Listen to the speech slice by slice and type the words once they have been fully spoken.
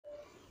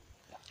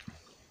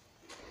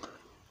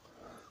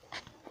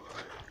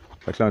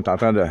Fait que là, on est en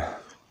train de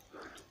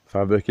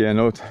fabriquer une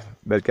autre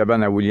belle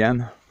cabane à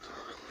William.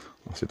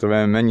 On s'est trouvé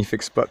un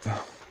magnifique spot.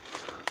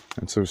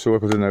 Un petit ruisseau à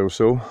côté d'un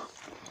ruisseau.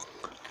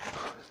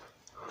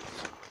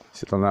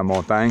 Ici, on est dans la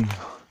montagne.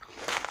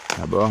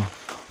 Là-bas.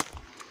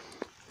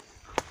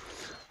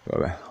 Là,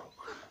 ben,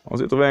 on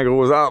s'est trouvé un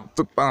gros arbre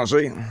tout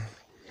penché.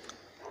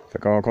 Fait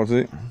qu'on va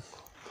continuer.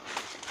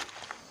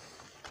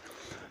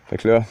 Fait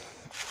que là,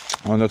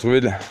 on a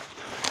trouvé de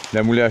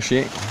la moulée à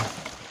chien.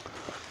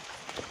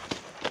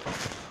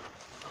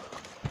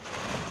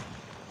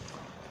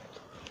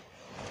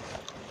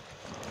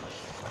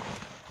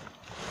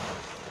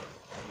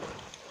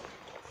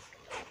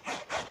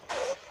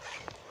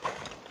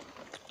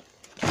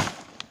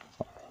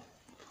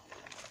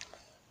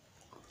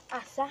 Ah,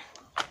 ça?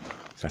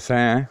 Ça sent,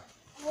 hein?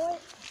 Oui.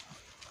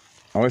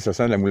 Ah oui, ça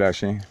sent de la moulée à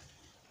chien.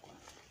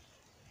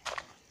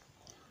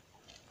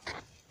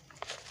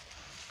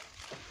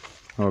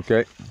 OK.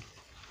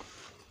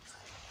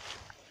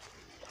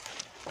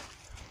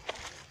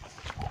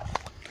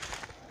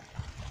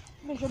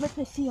 Mais je vais mettre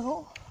le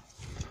sirop.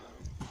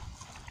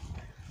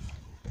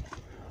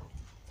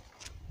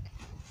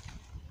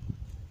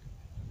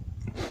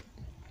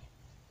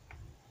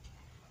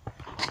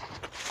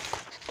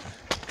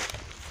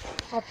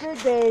 Un peu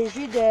de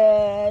jus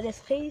de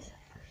cerise.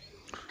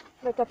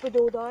 Avec un peu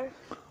d'odeur.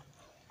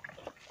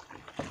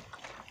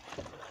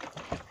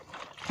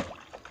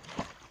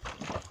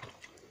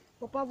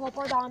 Faut pas avoir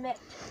peur d'en mettre.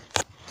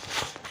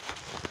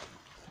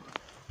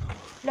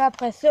 Là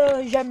après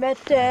ça, je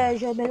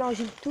vais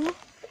mélanger le tout.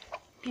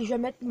 Puis je vais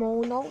mettre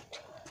mon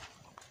autre.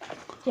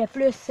 Qui est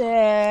plus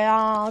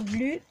en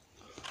glu.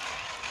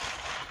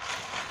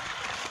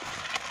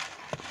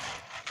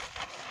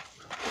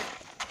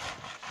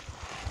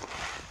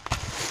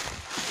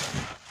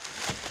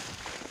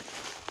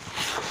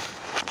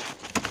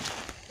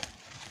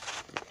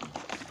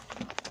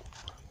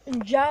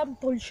 Une jam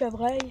pour le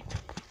chevreuil.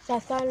 Ça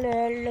sent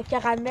le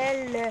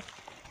caramel,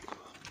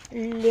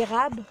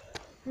 l'érable.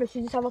 Je me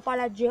suis dit ça va faire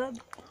la job.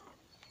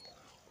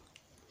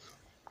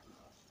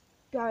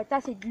 Puis en même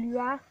temps c'est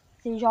gluant.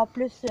 C'est genre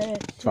plus...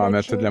 Tu vas en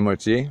mettre toute la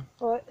moitié.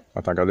 Ouais. On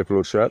va t'en garder pour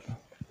l'autre shot.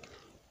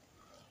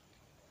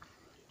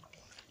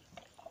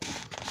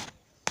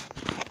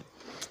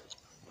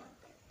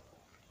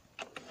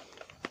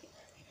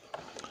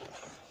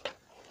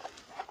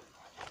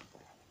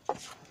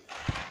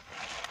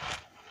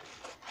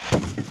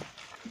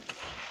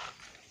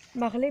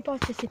 Marley pense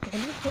que c'est pour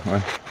lui, ça.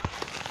 Ouais.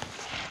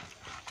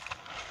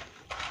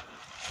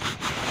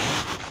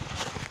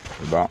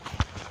 C'est bon.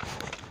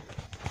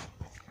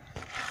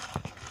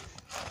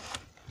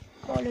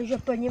 Bon, là, j'ai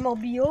pogné mon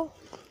bio.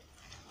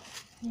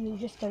 Il est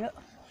juste là.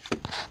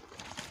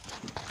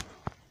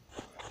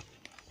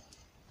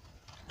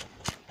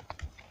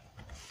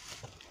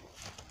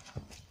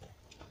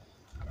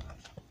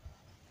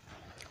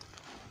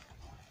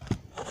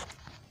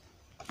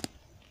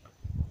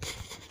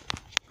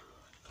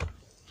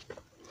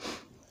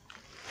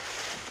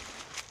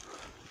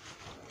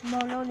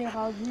 Bon, là, on est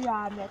rendu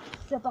à mettre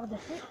ça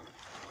par-dessus.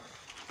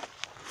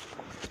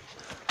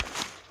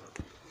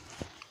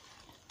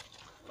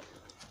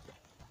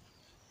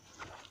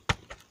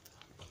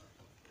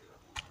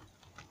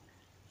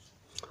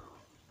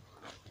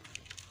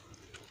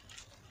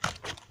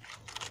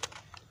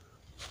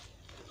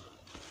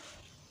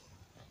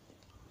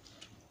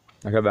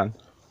 La cabane.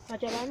 La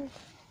cabane.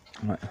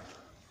 Ouais.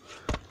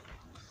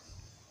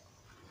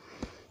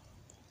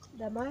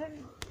 De même.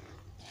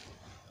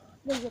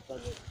 Là, j'ai pas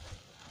mis.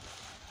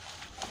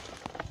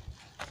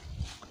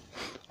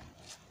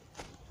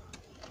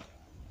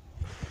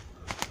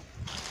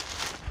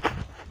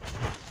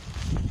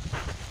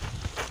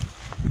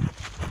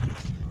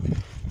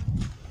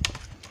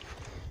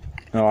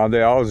 Alors, en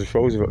dehors du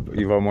chose,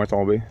 il va moins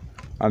tomber.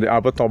 En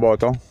bas de ton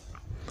bâton.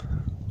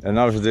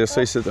 Non, je veux dire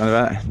ça ici, en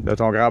avant de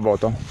ton grand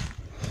bâton.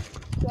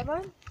 De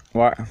même?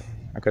 Ouais,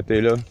 à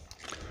côté là.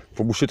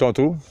 Faut boucher ton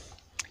trou.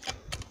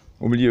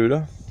 Au milieu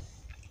là.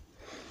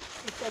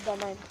 C'est ça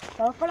de même.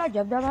 Ça va faire la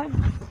job de même.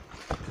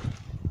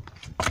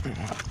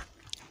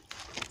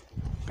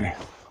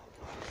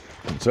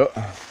 Comme ça. Là,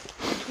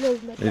 je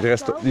mets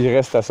Il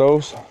reste la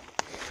sauce.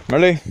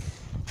 Allez.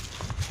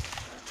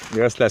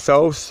 Il reste la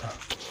sauce.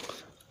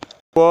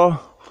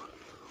 Pas.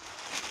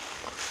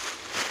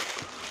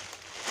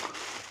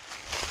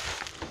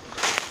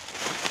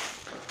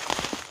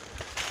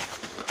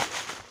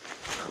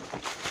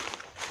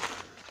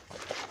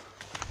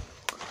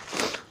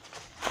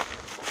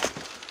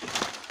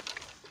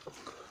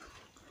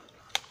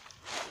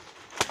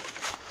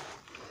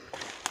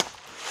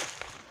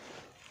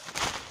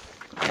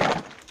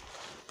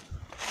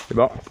 C'est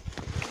bon.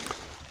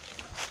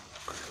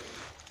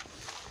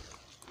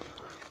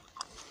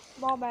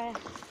 Bon, ben.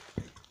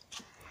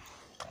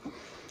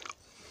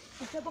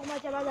 C'est ça pour ma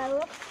cabane à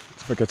l'autre.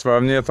 Fait que tu vas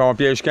venir ton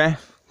piège quand?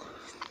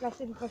 La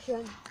semaine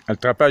prochaine. Le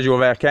trappage est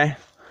ouvert quand?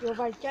 Il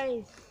va le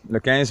 15. Le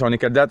 15, on est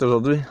quelle date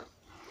aujourd'hui?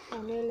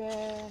 On est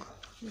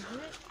le 18.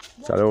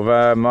 Ça a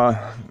ouvert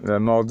le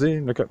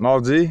mardi,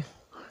 mardi,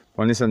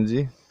 on est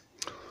samedi.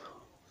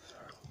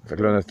 Fait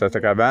que là, on a ta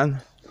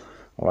cabane.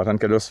 On va attendre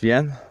que l'ours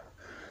vienne.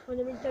 On a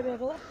mis une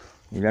caméra.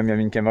 William il a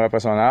mis une caméra après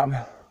son arbre.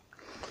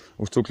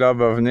 Aussitôt que l'arbre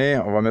va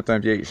venir, on va mettre un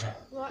piège.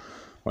 Ouais.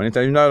 On est à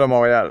 1 heure de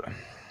Montréal.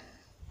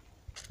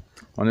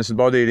 On est sur le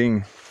bord des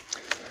lignes.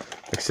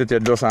 Fait que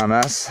c'était de l'ours en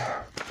masse.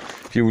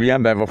 Puis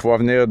William ben, va pouvoir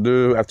venir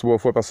 2 à 3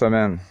 fois par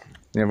semaine.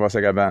 Venir voir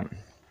sa cabane.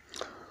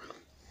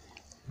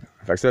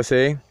 Fait que ça,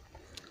 c'est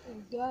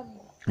Une gomme.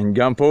 une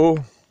gomme pour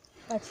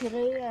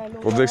Attirer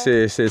dire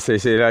que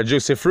c'est la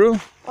juicy fruit.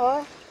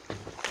 Ouais.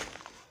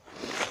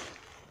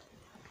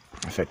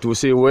 Fait que toi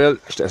aussi, Will,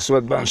 je te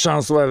souhaite bonne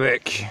chance, toi,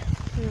 avec.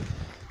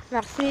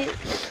 Merci.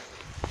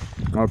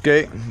 OK,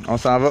 on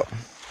s'en va.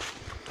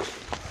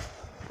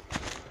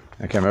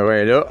 La caméra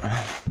est là.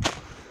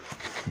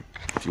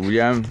 Puis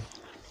William,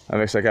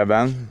 avec sa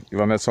cabane, il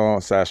va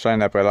mettre sa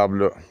chaîne après l'arbre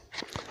là.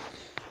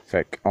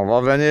 Fait qu'on va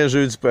revenir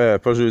jeudi,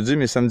 pas jeudi,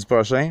 mais samedi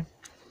prochain.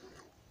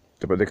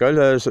 T'as pas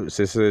d'école,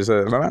 c'est ça?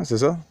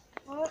 Ouais.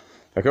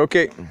 Fait que OK,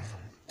 Ouais,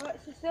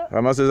 c'est ça.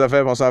 ramasse tes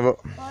affaires, on s'en va. Ouais.